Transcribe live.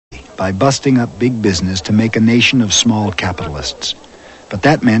by busting up big business to make a nation of small capitalists. But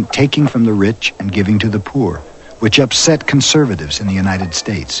that meant taking from the rich and giving to the poor, which upset conservatives in the United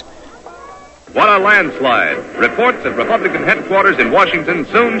States. What a landslide. Reports at Republican headquarters in Washington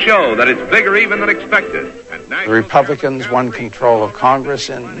soon show that it's bigger even than expected. The Republicans won control of Congress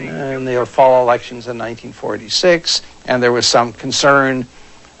in the fall elections in 1946, and there was some concern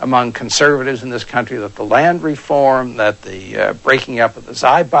among conservatives in this country that the land reform, that the breaking up of the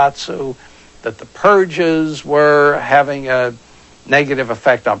Zaibatsu, that the purges were having a negative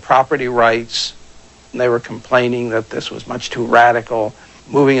effect on property rights. And they were complaining that this was much too radical,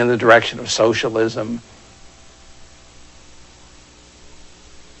 moving in the direction of socialism.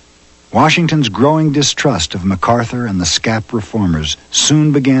 Washington's growing distrust of MacArthur and the SCAP reformers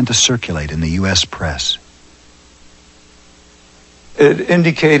soon began to circulate in the U.S. press. It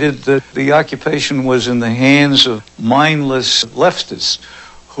indicated that the occupation was in the hands of mindless leftists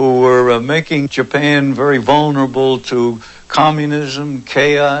who were making Japan very vulnerable to communism,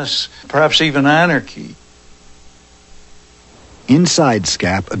 chaos, perhaps even anarchy. Inside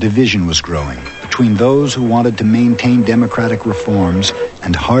SCAP, a division was growing between those who wanted to maintain democratic reforms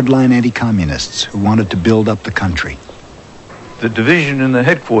and hardline anti-communists who wanted to build up the country. The division in the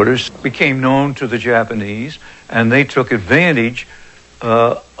headquarters became known to the Japanese, and they took advantage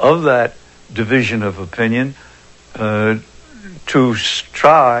of that division of opinion to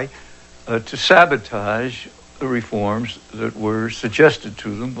try to sabotage the reforms that were suggested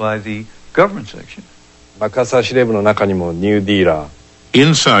to them by the government section.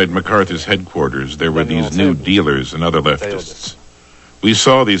 Inside MacArthur's headquarters, there were these new dealers and other leftists. We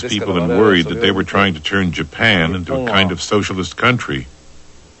saw these people and worried that they were trying to turn Japan into a kind of socialist country.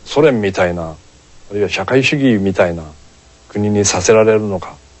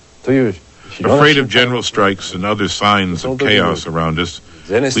 Afraid of general strikes and other signs of chaos around us,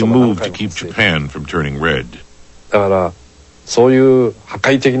 we moved to keep Japan from turning red.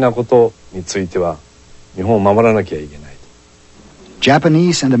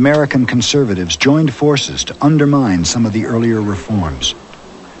 Japanese and American conservatives joined forces to undermine some of the earlier reforms.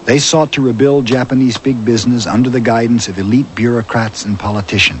 They sought to rebuild Japanese big business under the guidance of elite bureaucrats and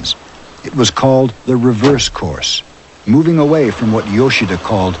politicians. It was called the reverse course, moving away from what Yoshida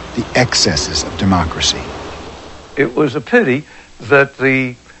called the excesses of democracy. It was a pity that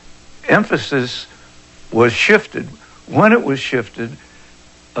the emphasis was shifted when it was shifted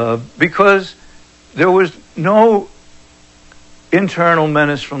because there was no internal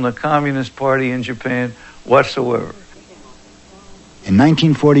menace from the Communist Party in Japan whatsoever. In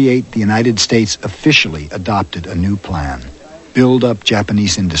 1948, the United States officially adopted a new plan: build up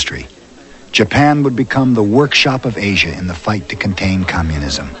Japanese industry. Japan would become the workshop of Asia in the fight to contain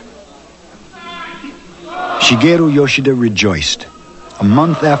communism. Shigeru Yoshida rejoiced. A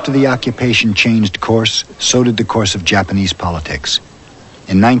month after the occupation changed course, so did the course of Japanese politics.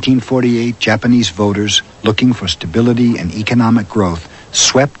 In 1948, Japanese voters, looking for stability and economic growth,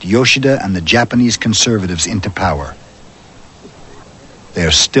 swept Yoshida and the Japanese conservatives into power. They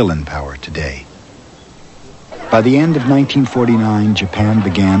are still in power today. By the end of 1949, Japan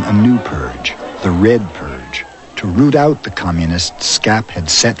began a new purge, the Red Purge, to root out the communists SCAP had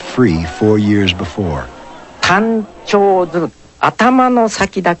set free 4 years before.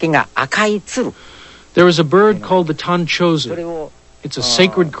 There is a bird called the tanchozu. It's a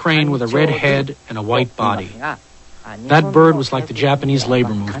sacred crane with a red head and a white body. That bird was like the Japanese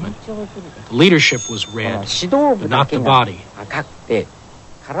labor movement. The leadership was red, but not the body.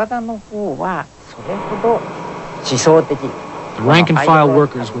 The rank and file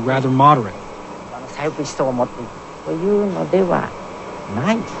workers were rather moderate.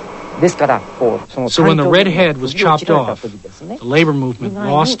 So when the red head was chopped off, the labor movement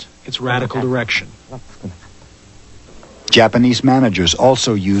lost its radical direction. Japanese managers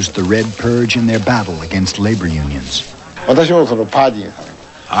also used the Red Purge in their battle against labor unions.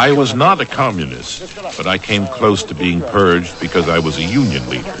 I was not a communist, but I came close to being purged because I was a union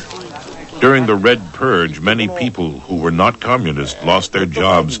leader. During the Red Purge, many people who were not communists lost their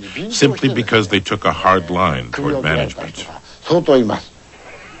jobs simply because they took a hard line toward management.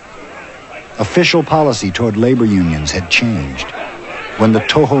 Official policy toward labor unions had changed. When the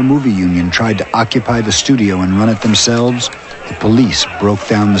Toho Movie Union tried to occupy the studio and run it themselves, the police broke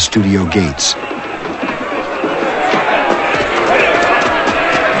down the studio gates.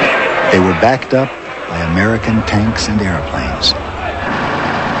 They were backed up by American tanks and airplanes.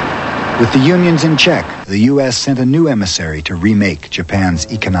 With the unions in check, the U.S. sent a new emissary to remake Japan's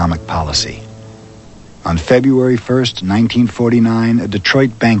economic policy. On February 1st, 1949, a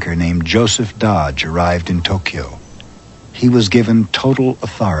Detroit banker named Joseph Dodge arrived in Tokyo. he was given total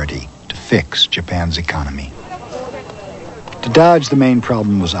authority to fix Japan's economy. To Dodge, the main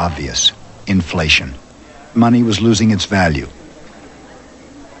problem was obvious: inflation. Money was losing its value.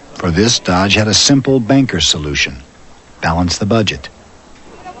 For this, Dodge had a simple banker's solution: balance the budget.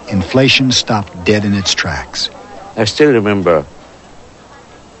 Inflation stopped dead in its tracks. I still remember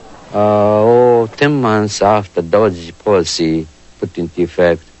 10 months after Dodge policy put into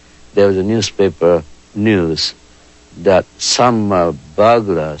effect, there was a newspaper news that some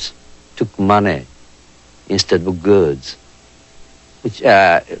burglars took money instead of goods, which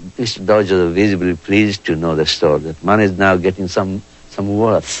Mr. Dodge was visibly pleased to know the story, that money is now getting some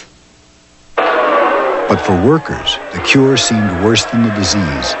worth. But for workers, the cure seemed worse than the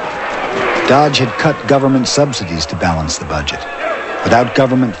disease. Dodge had cut government subsidies to balance the budget. Without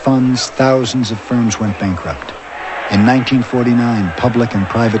government funds, thousands of firms went bankrupt. In 1949, public and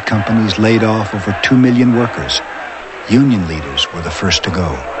private companies laid off over 2 million workers. Union leaders were the first to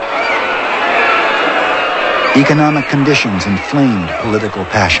go. Economic conditions inflamed political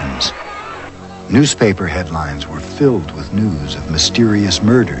passions. Newspaper headlines were filled with news of mysterious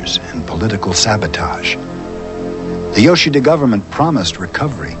murders and political sabotage. The Yoshida government promised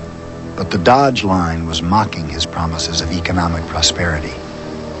recovery, but the Dodge line was mocking his promises of economic prosperity.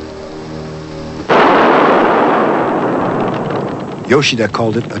 Yoshida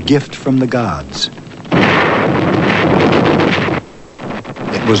called it a gift from the gods.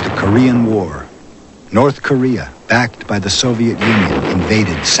 It was the Korean War. North Korea, backed by the Soviet Union,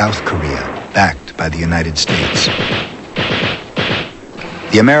 invaded South Korea, backed by the United States.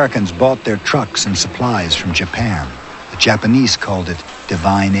 The Americans bought their trucks and supplies from Japan. The Japanese called it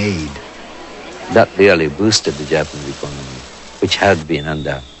divine aid. That really boosted the Japanese economy, which had been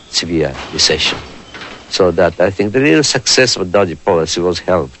under severe recession. So that I think the real success of Dodge policy was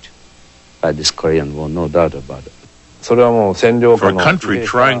helped by this Korean War, no doubt about it. For a country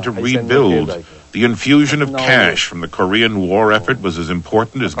trying to rebuild, the infusion of cash from the Korean War effort was as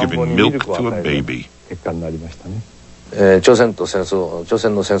important as giving milk to a baby. The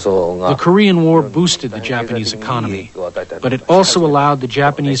Korean War boosted the Japanese economy, but it also allowed the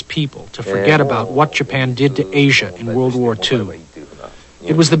Japanese people to forget about what Japan did to Asia in World War II.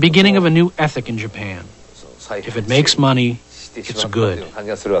 It was the beginning of a new ethic in Japan. If it makes money, it's good.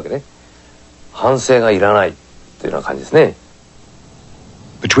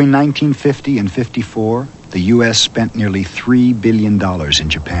 Between 1950 and 54, the U.S. spent nearly $3 billion in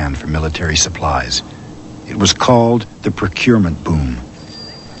Japan for military supplies. It was called the procurement boom.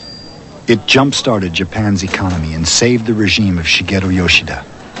 It jump-started Japan's economy and saved the regime of Shigeru Yoshida.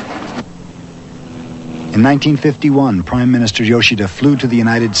 In 1951, Prime Minister Yoshida flew to the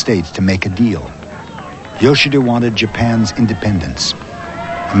United States to make a deal. Yoshida wanted Japan's independence.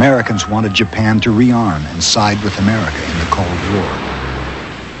 Americans wanted Japan to rearm and side with America in the Cold War.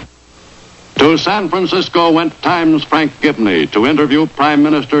 To San Francisco went Times' Frank Gibney to interview Prime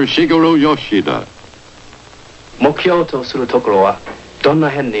Minister Shigeru Yoshida. 目標とするところはどんな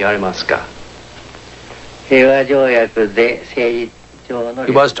辺にありますか? He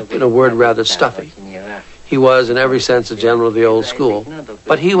was, to put a word, rather stuffy. He was, in every sense, a general of the old school.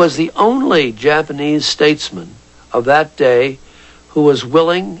 But he was the only Japanese statesman of that day who was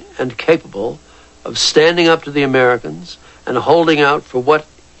willing and capable of standing up to the Americans and holding out for what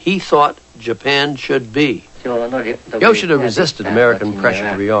he thought Japan should be. Yoshida resisted American pressure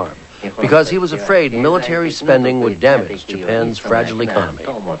to rearm because he was afraid military spending would damage Japan's fragile economy.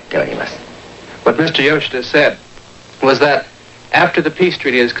 What Mr. Yoshida said was that after the peace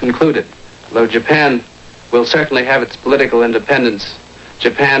treaty is concluded, though Japan will certainly have its political independence,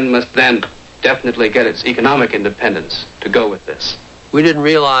 Japan must then definitely get its economic independence to go with this. We didn't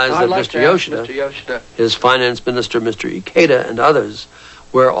realize that Mr. Yoshida, his finance minister, Mr. Ikeda, and others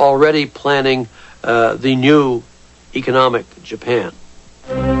were already planning the new economic Japan.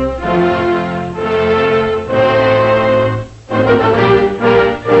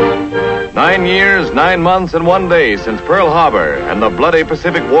 9 years, 9 months, and 1 day since Pearl Harbor and the bloody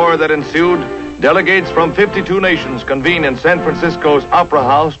Pacific War that ensued, delegates from 52 nations convene in San Francisco's Opera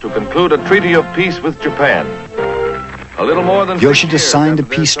House to conclude a treaty of peace with Japan. A little more than Yoshida signed a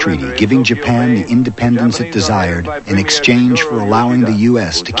peace treaty giving Japan the independence it desired in exchange for allowing the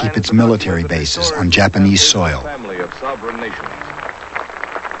U.S. to keep its military bases on Japanese soil.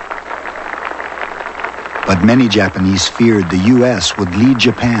 But many Japanese feared the U.S. would lead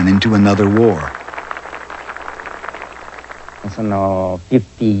Japan into another war.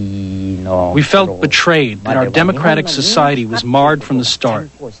 We felt betrayed that our democratic society was marred from the start.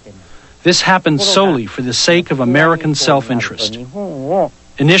 This happened solely for the sake of American self-interest.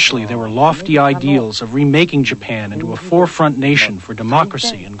 Initially, there were lofty ideals of remaking Japan into a forefront nation for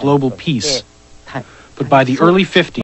democracy and global peace. But by the early 50s,